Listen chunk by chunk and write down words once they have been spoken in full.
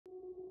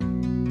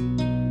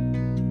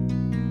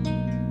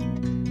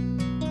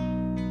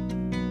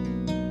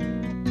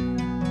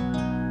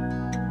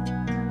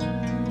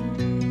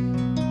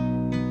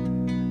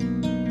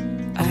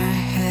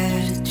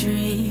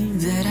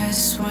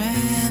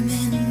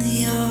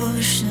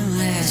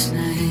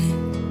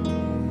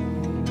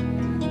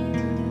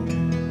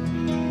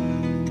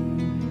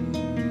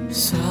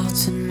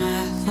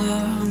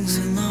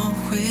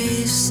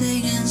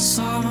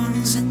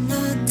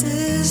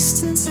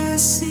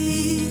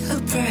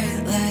You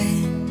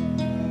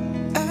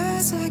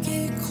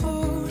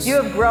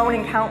have grown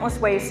in countless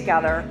ways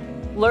together,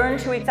 learned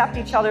to accept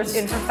each other's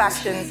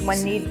imperfections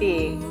when need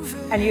be,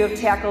 and you have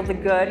tackled the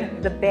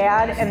good, the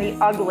bad, and the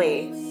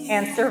ugly,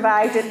 and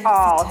survived it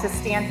all to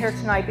stand here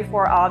tonight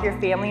before all of your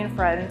family and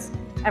friends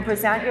and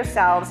present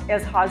yourselves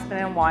as husband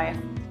and wife.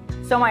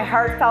 So my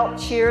heartfelt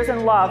cheers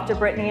and love to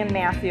Brittany and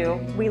Matthew.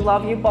 We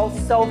love you both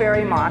so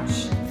very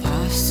much.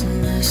 Lost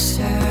in the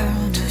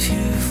sound of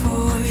your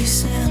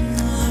voice and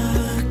the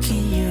look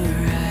in your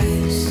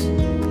eyes.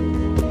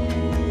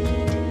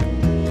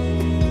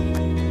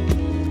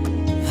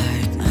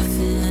 Like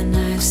nothing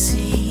I've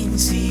seen,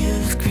 sea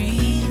of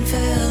green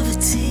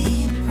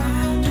velveteen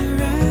round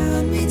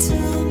around me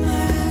till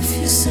my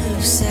feel so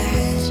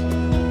sad.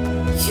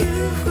 You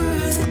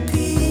were the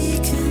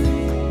beacon.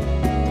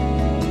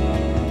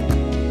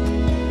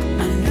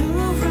 I know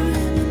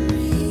rhyme and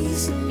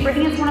reason.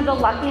 Brittany is one of the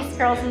luckiest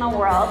girls in the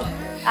world.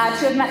 To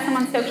have met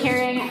someone so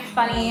caring,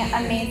 funny,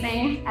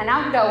 amazing, and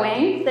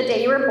outgoing the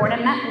day you were born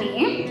and met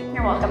me.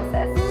 You're welcome,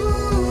 sis.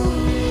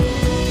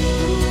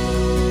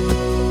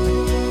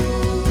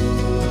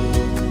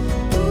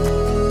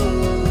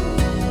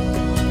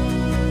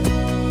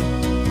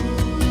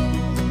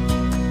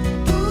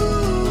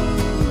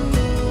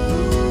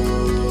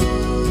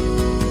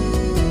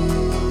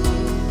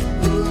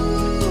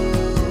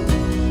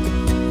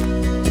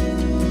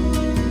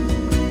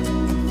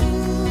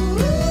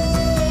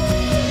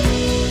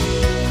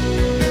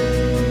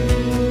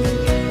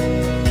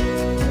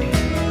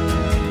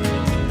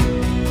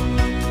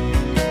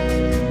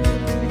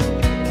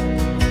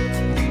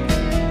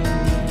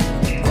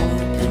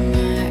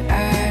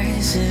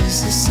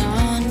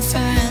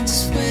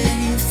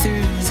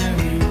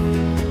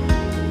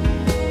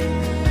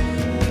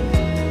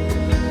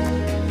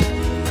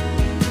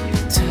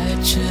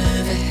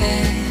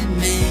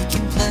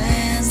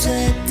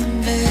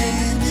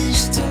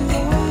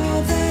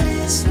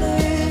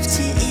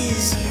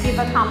 You've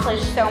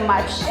accomplished so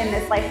much in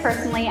this life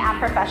personally and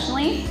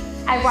professionally.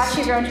 I've watched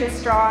you grow into a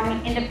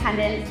strong,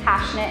 independent,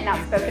 passionate, and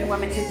outspoken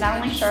woman who's not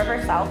only sure of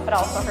herself, but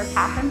also her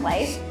path in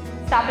life,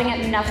 stopping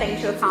at nothing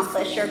to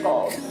accomplish your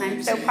goals. And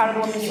I'm so proud of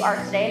the woman you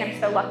are today, and I'm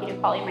so lucky to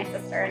call you my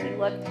sister, and you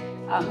look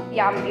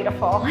beyond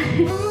beautiful.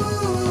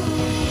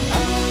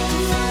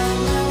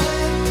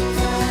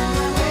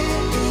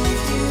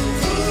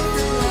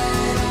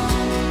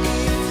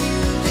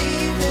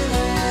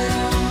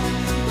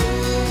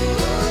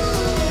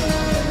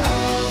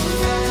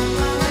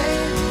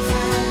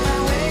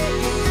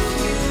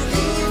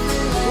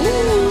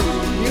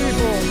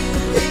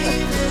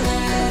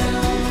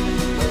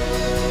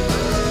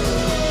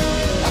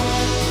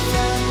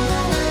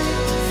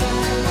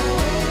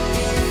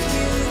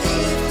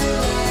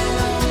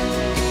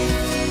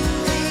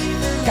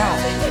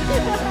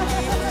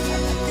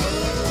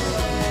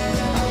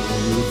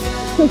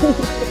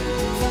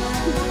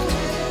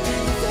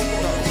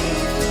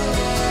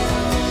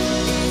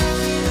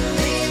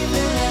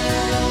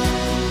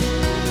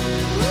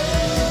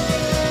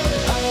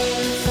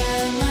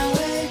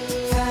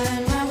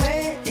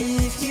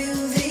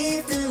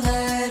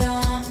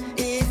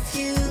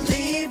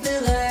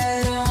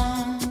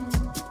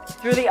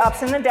 Through the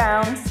ups and the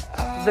downs,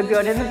 the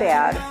good and the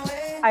bad,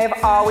 I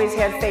have always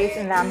had faith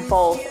in them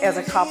both as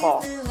a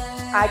couple.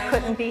 I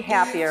couldn't be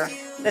happier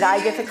that I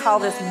get to call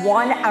this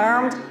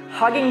one-armed,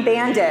 hugging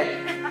bandit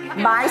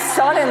my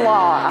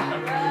son-in-law.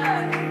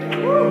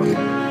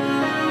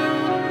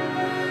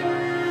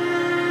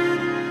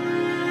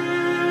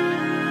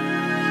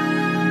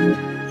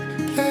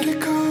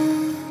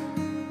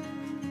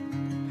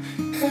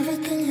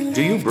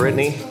 Do you,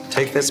 Brittany,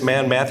 take this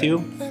man,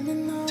 Matthew,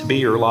 to be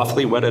your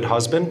lawfully wedded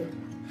husband,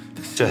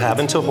 to have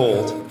and to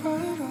hold,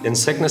 in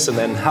sickness and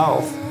in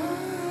health,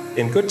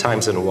 in good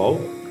times and woe,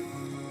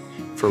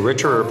 for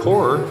richer or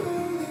poorer,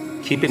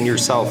 keeping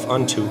yourself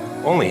unto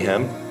only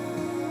him,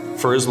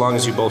 for as long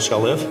as you both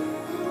shall live?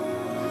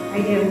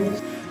 I do.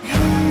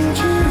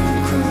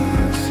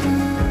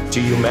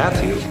 Do you,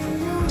 Matthew,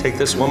 take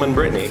this woman,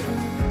 Brittany,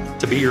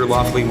 to be your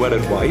lawfully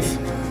wedded wife,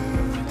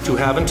 to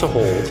have and to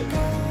hold,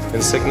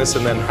 in sickness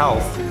and in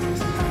health,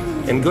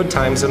 in good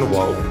times and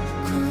woe,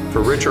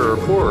 for richer or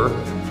poorer,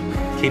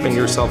 keeping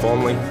yourself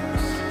only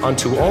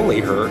unto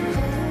only her,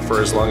 for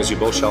as long as you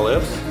both shall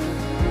live?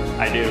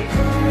 I do.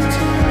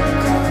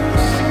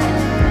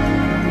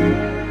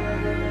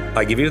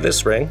 I give you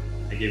this ring.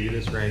 I give you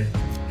this ring.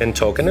 In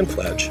token and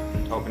pledge.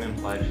 In token and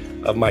pledge.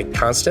 Of my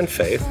constant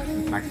faith.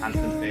 My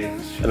constant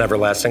faith. And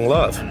everlasting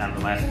love. And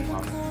everlasting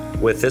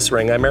love. With this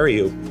ring I marry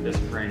you. This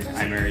ring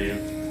I marry you.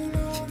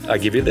 I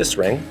give you this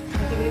ring.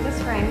 I give you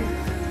this ring.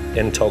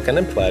 In token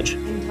and pledge.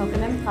 In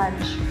token and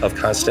pledge. Of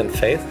constant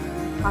faith.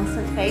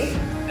 Constant faith.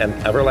 And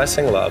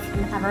everlasting love.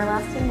 And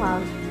everlasting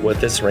love.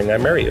 With this ring I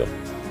marry you.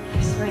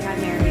 This ring I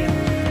marry you.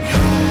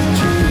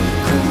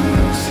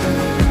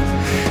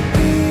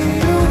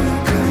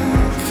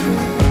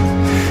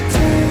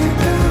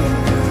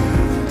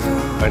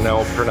 I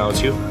now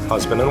pronounce you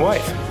husband and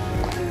wife.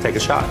 Take a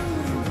shot.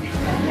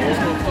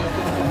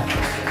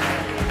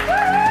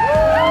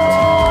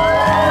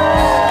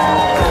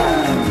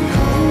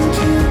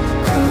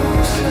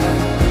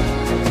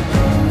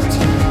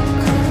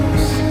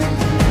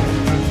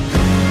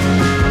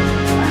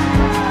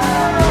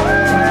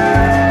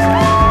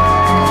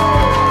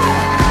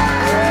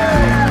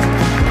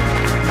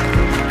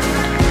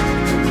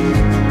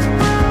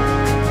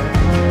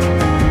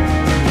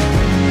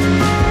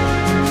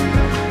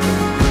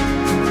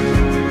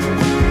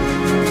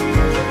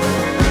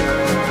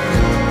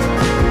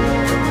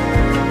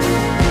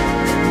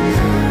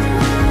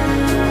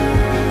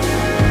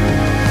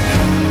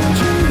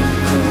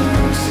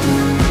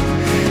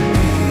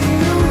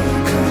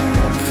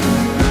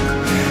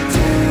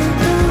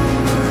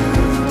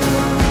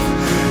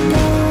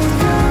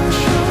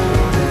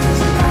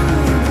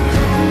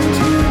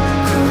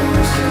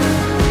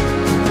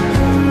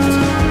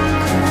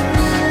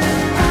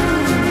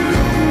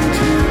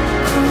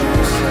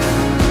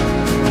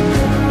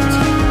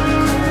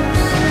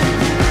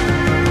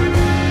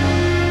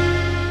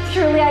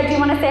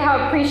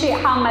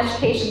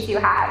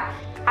 have.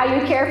 How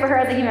you care for her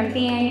as a human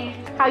being,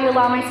 how you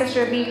allow my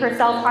sister to be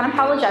herself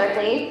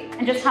unapologetically,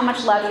 and just how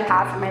much love you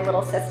have for my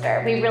little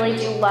sister. We really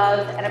do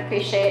love and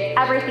appreciate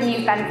everything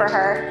you've been for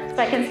her,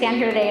 so I can stand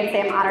here today and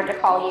say I'm honored to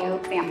call you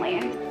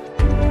family.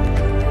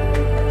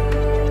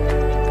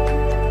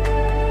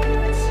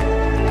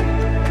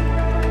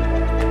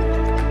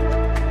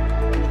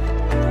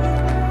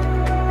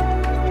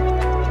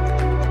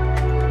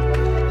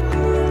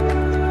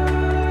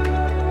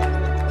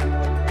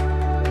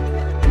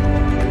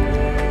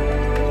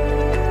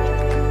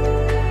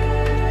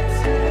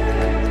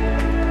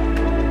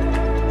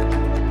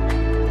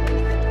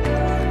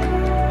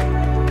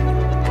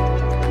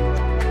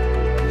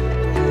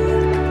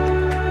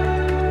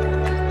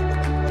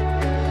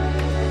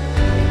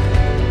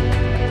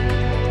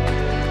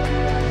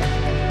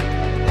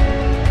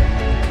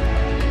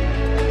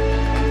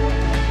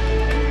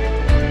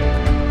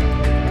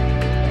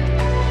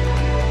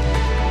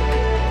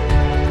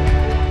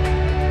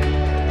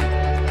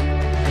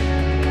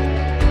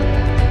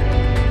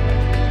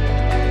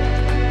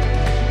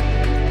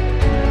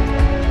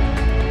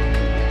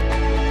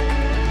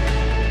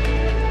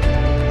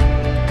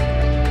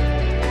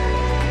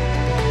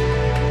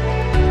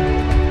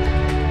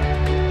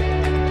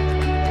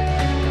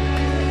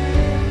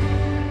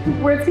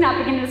 Words cannot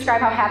begin to describe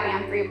how happy I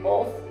am for you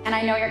both, and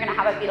I know you're gonna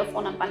have a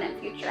beautiful and abundant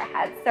future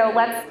ahead. So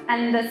let's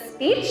end this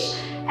speech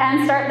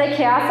and start the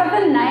chaos of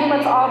the night.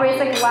 Let's all raise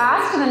a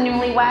glass to the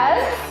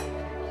newlyweds.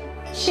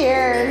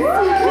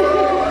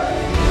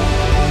 Cheers.